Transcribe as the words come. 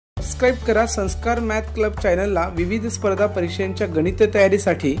Subscribe करा संस्कार math club चॅनलला विविध स्पर्धा परीक्षांच्या गणित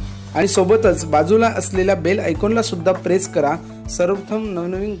तयारीसाठी आणि सोबतच बाजूला असलेल्या बेल आयकॉनला सुद्धा प्रेस करा सर्वप्रथम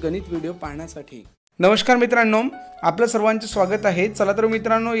नवनवीन गणित व्हिडिओ पाहण्यासाठी। नमस्कार मित्रांनो, आपलं सर्वांचे स्वागत आहे। चला तर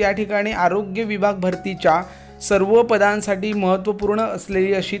मित्रांनो, या ठिकाणी आरोग्य विभाग भरतीच्या सर्व पदांसाठी महत्त्वपूर्ण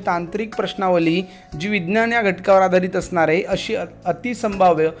असलेली अशी तांत्रिक प्रश्नावली जी विज्ञान या घटकावर आधारित असणार आहे अशी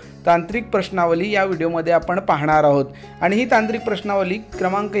अतिसंभाव्य तांत्रिक प्रश्नावली या व्हिडिओमध्ये आपण पाहणार आहोत। आणि ही तांत्रिक प्रश्नावली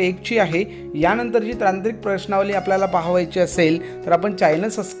क्रमांक 1 ची आहे। यानंतर जी तांत्रिक प्रश्नावली आपल्याला पाहायची असेल तर आपण चॅनल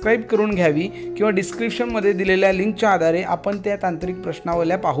सबस्क्राइब करून घ्यावी किंवा डिस्क्रिप्शनमध्ये दिलेल्या लिंकच्या आधारे आपण त्या तांत्रिक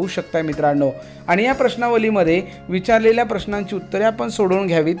प्रश्नावल्या पाहू शकता मित्रांनो। आणि या प्रश्नावलीमध्ये विचारलेल्या प्रश्नांची उत्तरे आपण सोडवून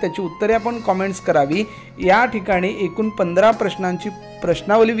घ्यावी, त्याची उत्तरे आपण कमेंट्स करावी। या ठिकाणी एकूण 15 प्रश्नांची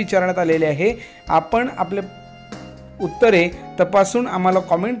प्रश्नावली विचारण्यात आलेली आहे। आपण आपले उत्तरे तपासून आम्हाला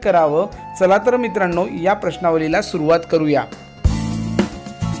कमेंट करावं। चला तर मित्रांनो, या प्रश्नावलीला सुरुवात करूया।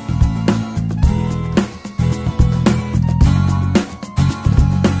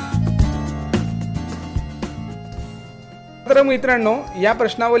 तर मित्रांनो, या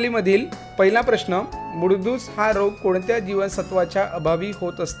प्रश्नावलीमधील पहिला प्रश्न, मुडदूस हा रोग कोणत्या जीवनसत्वाच्या अभावी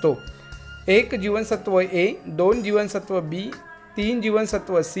होत असतो? 1 जीवनसत्व ए, 2 जीवनसत्व बी, 3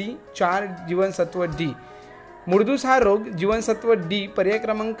 जीवनसत्व सी, 4 जीवनसत्व डी। मुडदूस हा रोग जीवनसत्व डी, पर्याय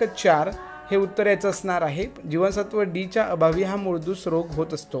क्रमांक 4 हे उत्तर याचं असणार आहे। जीवनसत्व डी च्या अभावी हा मुडदूस रोग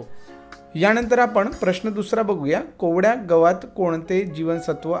होत असतो। यानंतर आपण प्रश्न दुसरा बघूया। कोवड्या गव्हात कोणते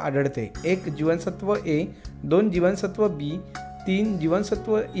जीवनसत्व आढळते? 1 जीवनसत्व ए, 2 जीवनसत्व बी, 3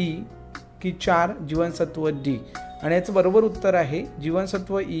 जीवनसत्व ई की 4 जीवनसत्व डी। आणि याचं बरोबर उत्तर आहे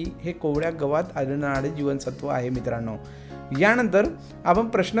जीवनसत्व ई हे कोवड्या गव्हात आढळणारे जीवनसत्व आहे मित्रांनो। यानंतर आपण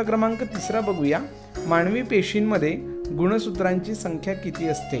प्रश्न क्रमांक 3 बघूया। मानवी पेशींमध्ये गुणसूत्रांची संख्या किती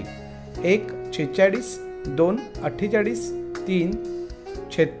असते? 1 46, 2 48, 3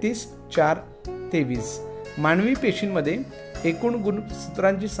 36, 4 23। मानवी पेशींमध्ये एकूण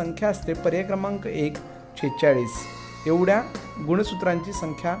गुणसूत्रांची संख्या असते पर्याय क्रमांक 1 46। एवढ्या गुणसूत्रांची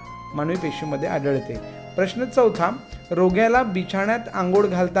संख्या मानवी पेशींमध्ये आढळते। प्रश्न चौथा, रोग्याला बिछाण्यात आंघोळ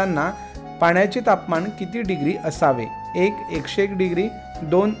घालताना पाण्याचे तापमान किती डिग्री असावे? 1 101 डिग्री,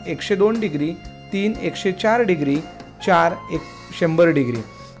 2 102 डिग्री, 3 104 डिग्री, 4 100 डिग्री।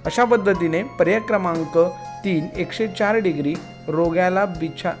 अशा पद्धतीने पर्याय क्रमांक 3 104 डिग्री रोग्याला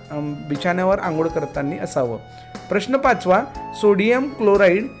बिछाण्यावर आंघोळ करताना असावं। प्रश्न पाचवा, सोडियम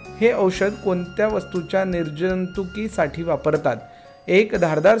क्लोराईड हे औषध कोणत्या वस्तूच्या निर्जंतुकीसाठी वापरतात? 1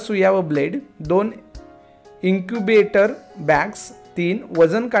 धारदार सुया व ब्लेड, 2 इन्क्युबेटर बॅग्स, 3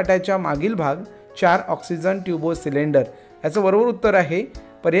 वजन काट्याच्या मागील भाग, 4 ऑक्सिजन ट्यूबो सिलेंडर। याचं बरोबर उत्तर आहे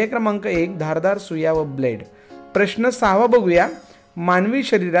पर्याय क्रमांक 1 धारदार सुया व ब्लेड। प्रश्न 6 बघूया। मानवी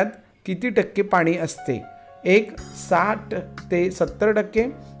शरीरात किती टक्के पाणी असते? 1 60 ते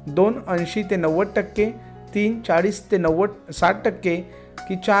 70%, 2 80 ते 90%, 3 40 ते 60 टक्के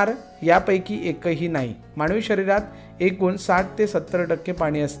की 4 यापैकी एकही नाही? मानवी शरीरात एकूण 60 ते 70%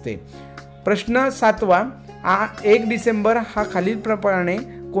 पाणी असते। प्रश्न 7, 1 डिसेंबर हा खालीलप्रमाणे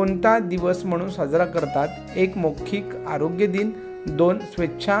कोणता दिवस म्हणून साजरा करतात? 1 मौखिक आरोग्य दिन, 2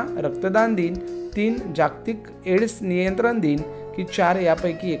 स्वेच्छा रक्तदान दिन, 3 जागतिक एड्स नियंत्रण दिन की 4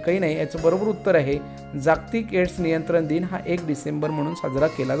 यापैकी एकही नाही? याचं बरोबर उत्तर आहे जागतिक एड्स नियंत्रण दिन हा 1 डिसेंबर म्हणून साजरा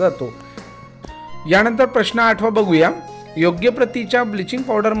केला जातो। यानंतर प्रश्न 8 बघूया। योग्य प्रतीच्या ब्लिचिंग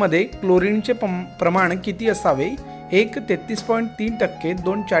पावडरमध्ये क्लोरीनचे प्रमाण किती असावे? 1 33.3%,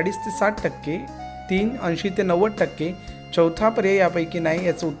 2 40 ते 60%, 3 80 ते 90%, चौथा पर्याय यापैकी नाही?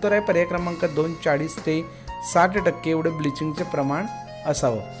 याचं उत्तर आहे पर्याय क्रमांक 2 40 ते 60% एवढे ब्लिचिंगचे प्रमाण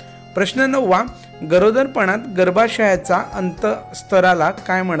असावं। प्रश्न 9, गरोदरपणात गर्भाशयाचा अंतस्तराला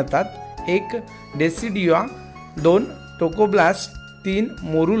काय म्हणतात? 1 डेसिडिया, 2 टोकोब्लास्ट, 3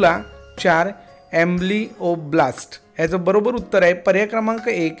 मोरुला, 4 एम्ब्लिओब्लास्ट। याचं बरोबर उत्तर आहे पर्याय क्रमांक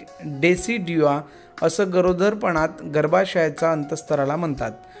 1 डेसिडिया असं गरोदरपणात गर्भाशयाच्या अंतस्तराला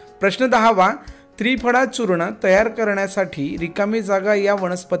म्हणतात। प्रश्न 10, त्रिफळा चूर्ण तयार करण्यासाठी रिकामी जागा या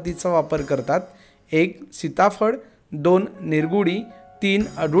वनस्पतीचा वापर करतात? 1 सीताफळ, 2 निरगुडी, 3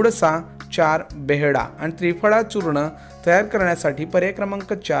 अडुळसा, 4 बेहडा। आणि त्रिफळा चूर्ण तयार करण्यासाठी पर्याय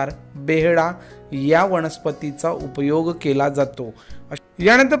क्रमांक 4 बेहडा या वनस्पतीचा उपयोग केला जातो।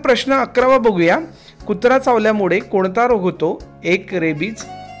 यानंतर प्रश्न 11 बघूया। कुत्रा चावल्यामुळे कोणता रोग होतो? 1 रेबीज,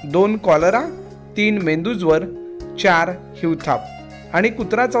 2 कॉलरा, 3 मेंदूज्वर, 4 हिवताप। आणि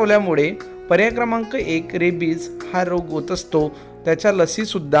कुत्रा चावल्यामुळे पर्याय क्रमांक 1 रेबीज हा रोग होत असतो। त्याच्या लसी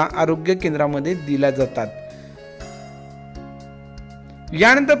सुद्धा आरोग्य केंद्रामध्ये दिल्या जातात।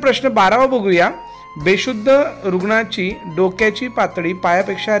 यानंतर प्रश्न 12 बघूया। बेशुद्ध रुग्णाची डोक्याची पातळी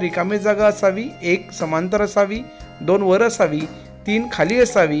पायापेक्षा रिकामी जागा असावी? 1 समांतर असावी, 2 वर असावी, 3 खाली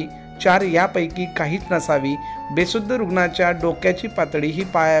असावी, 4 यापैकी काहीच नसावी. बेशुद्ध रुग्णाच्या डोक्याची पातळी ही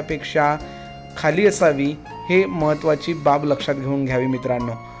पायापेक्षा खाली असावी. हे महत्त्वाची बाब लक्षात घेऊन घ्यावी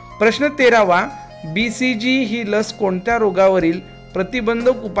मित्रांनो. प्रश्न 13वा, BCG ही लस कोणत्या रोगावरील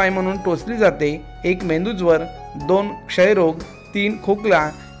प्रतिबंधक उपाय म्हणून टोचली जाते? 1 मेंदूज्वर, 2 क्षयरोग, 3 खोकला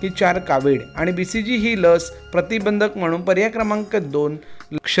की 4 कावीळ. आणि BCG ही लस प्रतिबंधक म्हणून पर्याय क्रमांक 2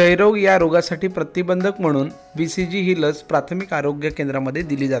 क्षयरोग या रोगासाठी प्रतिबंधक म्हणून BCG ही लस प्राथमिक आरोग्य केंद्रामध्ये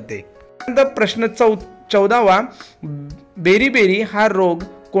दिली जाते. त्यानंतर प्रश्न 14वा, बेरीबेरी हा रोग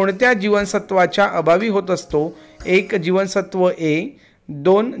कोणत्या जीवनसत्वाच्या अभावी होत असतो? 1 जीवनसत्व A,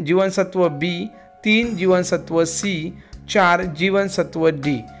 2 जीवनसत्व B, 3 जीवनसत्व C, 4 जीवनसत्व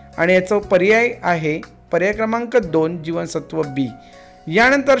D. आणि याचा पर्याय आहे पर्याय क्रमांक 2 जीवनसत्व B.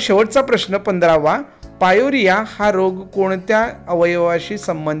 यानंतर शेवटचा प्रश्न 15वा, पायोरिया हा रोग कोणत्या अवयवाशी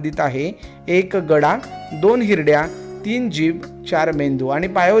संबंधित आहे? 1 गळा, 2 हिरड्या, 3 जीभ, 4 मेंदू. आणि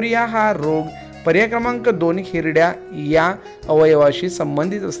पायोरिया हा रोग पर्याय क्रमांक 2 हिरड्या या अवयवाशी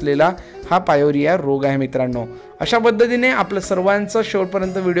संबंधित असलेला हा पायोरिया रोग आहे मित्रांनो. अशा पद्धतीने आपलं सर्वांचं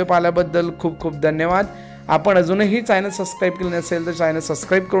शेवटपर्यंत व्हिडिओ पाहिल्याबद्दल खूप खूप धन्यवाद. आपण अजूनही चॅनल सबस्क्राईब केले नसेल तर चॅनल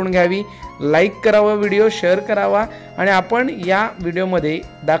सबस्क्राईब करून घ्यावी, लाईक करावा, व्हिडिओ शेअर करावा आणि आपण या व्हिडिओमध्ये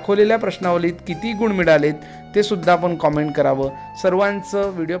दाखवलेल्या प्रश्नावलीत किती गुण मिळालेत ते सुद्धा आपण कॉमेंट करावं.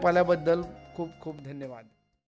 सर्वांचं व्हिडिओ पाहिल्याबद्दल खूप खूप धन्यवाद.